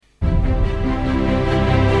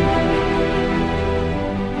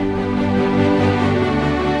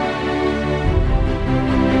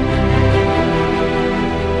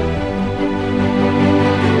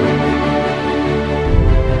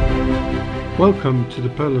Welcome to the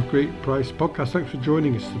Pearl of Great Price podcast. Thanks for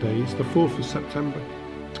joining us today. It's the 4th of September.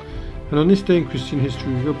 And on this day in Christian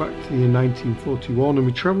history, we go back to the year 1941 and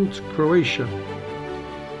we travel to Croatia,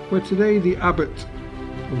 where today the Abbot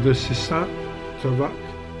of the Sisačevac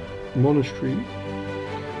monastery,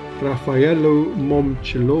 Rafailo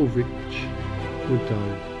Momčilović, would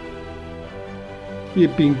die. He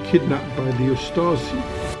had been kidnapped by the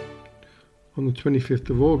Ustase on the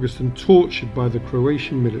 25th of August and tortured by the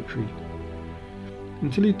Croatian military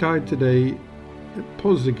until he died today at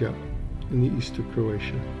Požega in the east of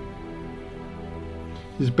Croatia.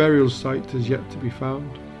 His burial site has yet to be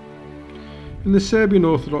found, and the Serbian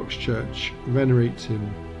Orthodox Church venerates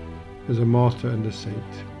him as a martyr and a saint.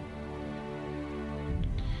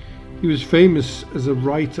 He was famous as a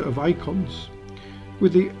writer of icons,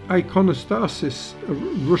 with the Iconographer of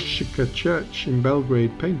Ruščica church in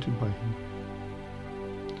Belgrade painted by him.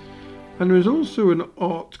 And there is also an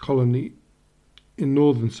art colony in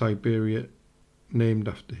northern Siberia named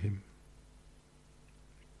after him.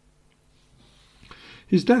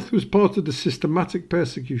 His death was part of the systematic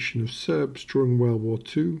persecution of Serbs during World War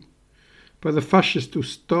II by the fascist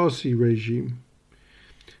Ustase regime,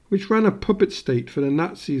 which ran a puppet state for the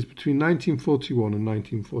Nazis between 1941 and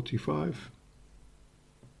 1945.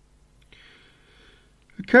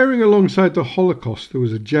 Occurring alongside the Holocaust, there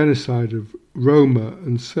was a genocide of Roma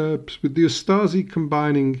and Serbs, with the Ustase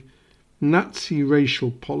combining Nazi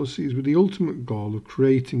racial policies with the ultimate goal of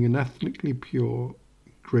creating an ethnically pure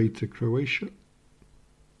Greater Croatia.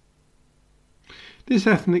 This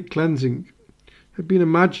ethnic cleansing had been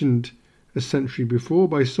imagined a century before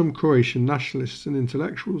by some Croatian nationalists and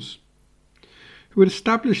intellectuals who had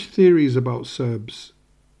established theories about Serbs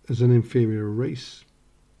as an inferior race.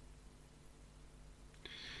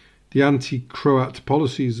 The anti-Croat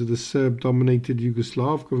policies of the Serb-dominated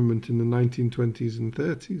Yugoslav government in the 1920s and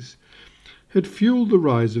 30s had fueled the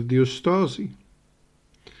rise of the Ustase,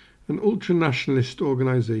 an ultranationalist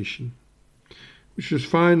organisation which was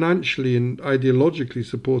financially and ideologically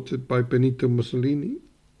supported by Benito Mussolini.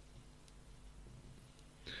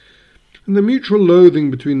 And the mutual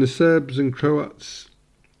loathing between the Serbs and Croats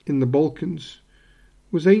in the Balkans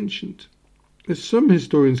was ancient, as some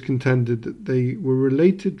historians contended that they were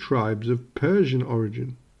related tribes of Persian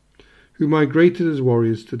origin who migrated as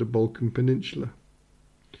warriors to the Balkan Peninsula,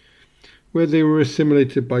 where they were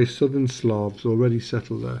assimilated by southern Slavs already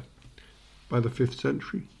settled there by the 5th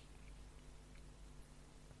century.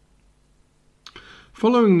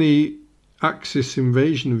 Following the Axis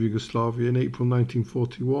invasion of Yugoslavia in April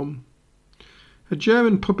 1941, a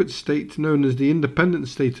German puppet state known as the Independent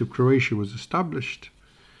State of Croatia was established,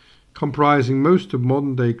 comprising most of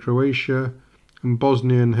modern-day Croatia and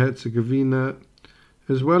Bosnia and Herzegovina,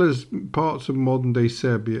 as well as parts of modern-day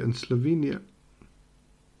Serbia and Slovenia.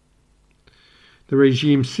 The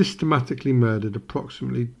regime systematically murdered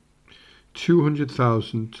approximately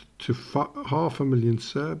 200,000 to 500,000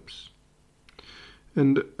 Serbs,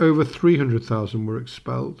 and over 300,000 were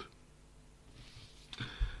expelled.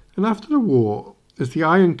 And after the war, as the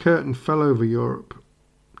Iron Curtain fell over Europe,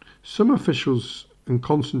 some officials and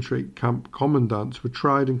concentrate camp commandants were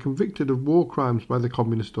tried and convicted of war crimes by the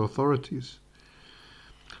communist authorities,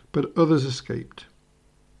 but others escaped,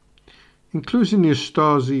 including the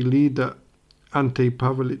Ustase leader Ante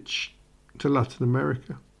Pavelić to Latin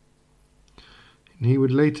America, and he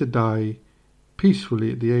would later die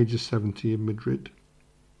peacefully at the age of 70 in Madrid.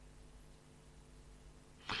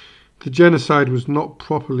 The genocide was not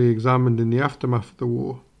properly examined in the aftermath of the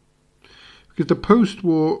war, because the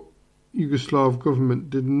post-war Yugoslav government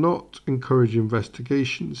did not encourage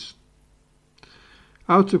investigations,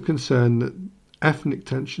 out of concern that ethnic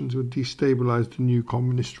tensions would destabilise the new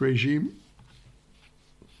communist regime.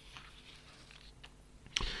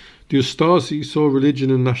 The Ustase saw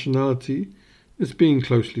religion and nationality as being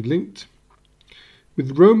closely linked,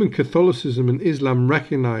 with Roman Catholicism and Islam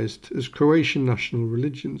recognised as Croatian national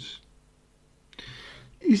religions.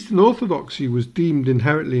 Eastern Orthodoxy was deemed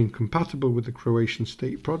inherently incompatible with the Croatian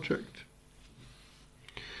state project.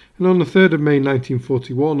 And on the 3rd of May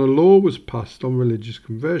 1941, a law was passed on religious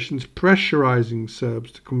conversions, pressurising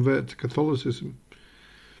Serbs to convert to Catholicism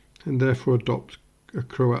and therefore adopt a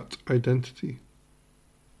Croat identity.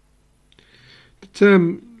 The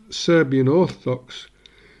term Serbian Orthodox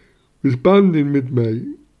was banned in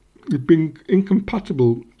mid-May, as being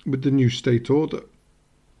incompatible with the new state order,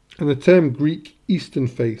 and the term Greek Eastern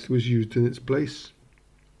Faith was used in its place.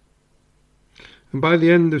 And by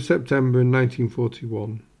the end of September in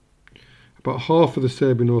 1941, about half of the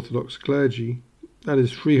Serbian Orthodox clergy, that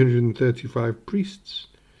is 335 priests,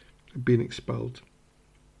 had been expelled.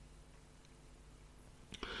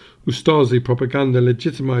 Ustase propaganda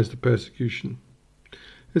legitimized the persecution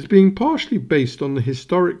as being partially based on the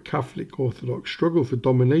historic Catholic Orthodox struggle for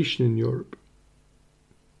domination in Europe,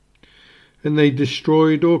 and they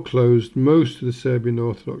destroyed or closed most of the Serbian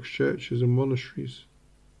Orthodox churches and monasteries.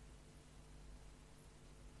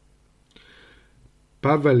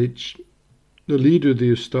 Pavelić, the leader of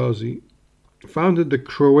the Ustase, founded the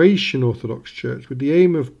Croatian Orthodox Church with the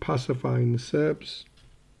aim of pacifying the Serbs.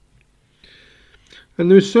 And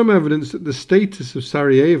there is some evidence that the status of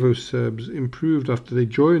Sarajevo Serbs improved after they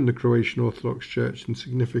joined the Croatian Orthodox Church in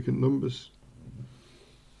significant numbers,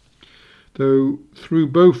 though through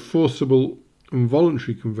both forcible and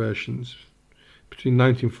voluntary conversions between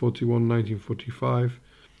 1941 and 1945,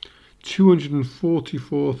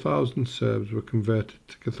 244,000 Serbs were converted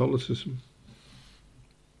to Catholicism.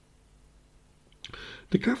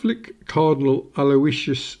 The Catholic Cardinal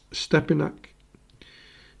Aloysius Stepinac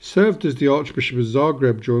served as the Archbishop of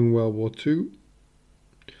Zagreb during World War II.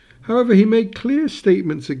 However, he made clear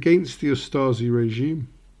statements against the Ustase regime.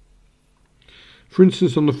 For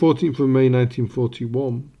instance, on the 14th of May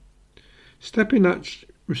 1941, Stepinac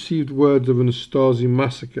received word of an Ustase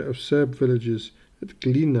massacre of Serb villages at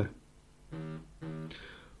Glina.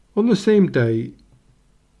 On the same day,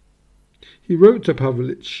 he wrote to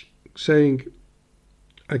Pavelić saying,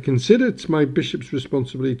 "I consider it my bishop's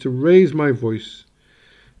responsibility to raise my voice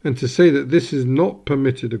and to say that this is not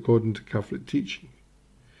permitted according to Catholic teaching,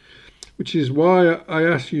 which is why I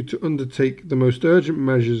ask you to undertake the most urgent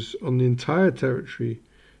measures on the entire territory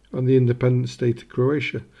on the independent state of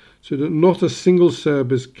Croatia, so that not a single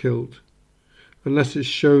Serb is killed, unless it's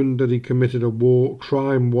shown that he committed a war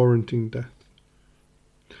crime warranting death.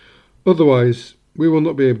 Otherwise, we will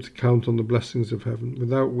not be able to count on the blessings of heaven,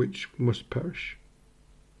 without which we must perish."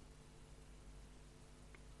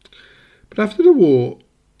 But after the war,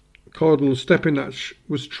 Cardinal Stepinac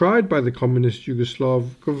was tried by the communist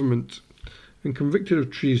Yugoslav government and convicted of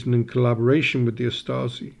treason and collaboration with the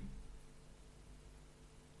Ustase.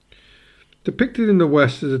 Depicted in the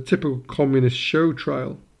West as a typical communist show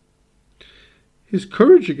trial, his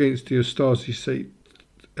courage against the Ustase state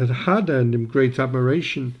had earned him great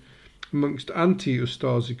admiration amongst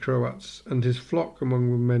anti-Ustase Croats and his flock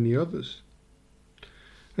among many others.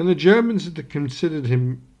 And the Germans had considered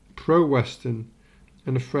him pro-Western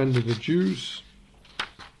and a friend of the Jews,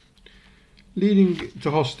 leading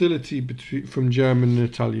to hostility from German and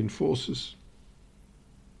Italian forces.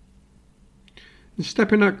 And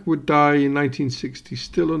Stepinac would die in 1960,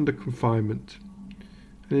 still under confinement,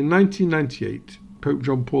 and in 1998 Pope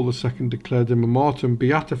John Paul II declared him a martyr and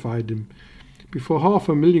beatified him before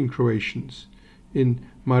 500,000 Croatians in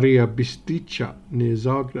Marija Bistrica near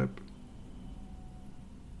Zagreb.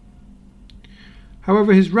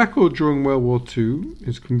 However, his record during World War II,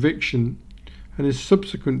 his conviction, and his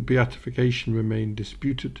subsequent beatification remain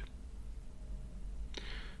disputed.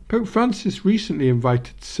 Pope Francis recently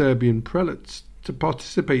invited Serbian prelates to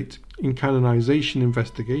participate in canonization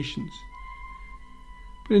investigations,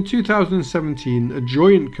 but in 2017 a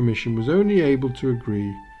joint commission was only able to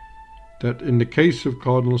agree that in the case of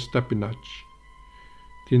Cardinal Stepinac,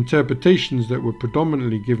 the interpretations that were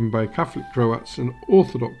predominantly given by Catholic Croats and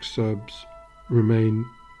Orthodox Serbs remain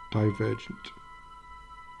divergent.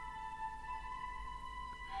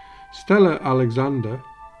 Stella Alexander,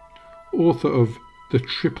 author of The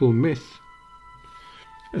Triple Myth,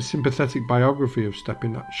 a sympathetic biography of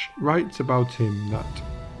Stepinac, writes about him that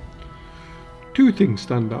two things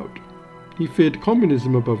stand out. He feared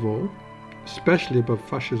communism above all, especially above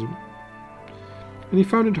fascism, and he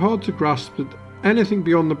found it hard to grasp that anything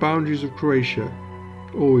beyond the boundaries of Croatia,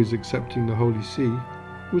 always excepting the Holy See,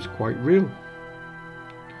 was quite real.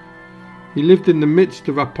 He lived in the midst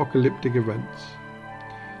of apocalyptic events,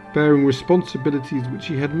 bearing responsibilities which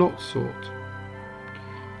he had not sought,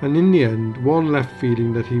 and in the end one left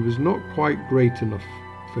feeling that he was not quite great enough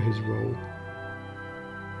for his role.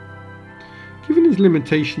 Given his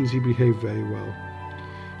limitations, he behaved very well,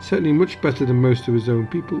 certainly much better than most of his own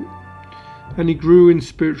people, and he grew in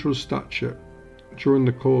spiritual stature during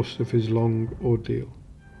the course of his long ordeal.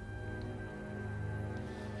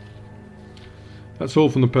 That's all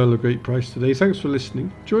from the Pearl of Great Price today. Thanks for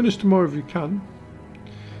listening. Join us tomorrow if you can,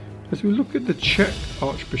 as we look at the Czech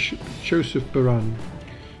Archbishop Joseph Beran,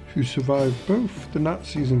 who survived both the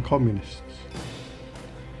Nazis and communists.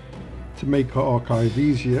 To make our archive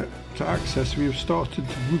easier to access, we have started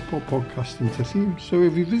to group our podcast into themes. So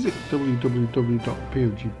if you visit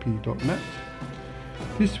www.pogp.net,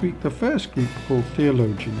 this week the first group, called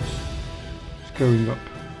Theologians, is going up.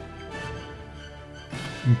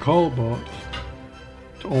 From Karl Barth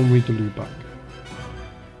to Henri de Lubac.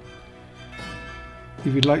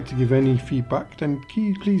 If you'd like to give any feedback, then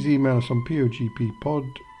please email us on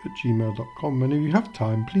pogppod@gmail.com, and if you have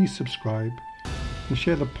time, please subscribe and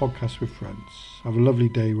share the podcast with friends. Have a lovely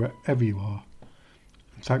day wherever you are,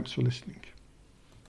 and thanks for listening.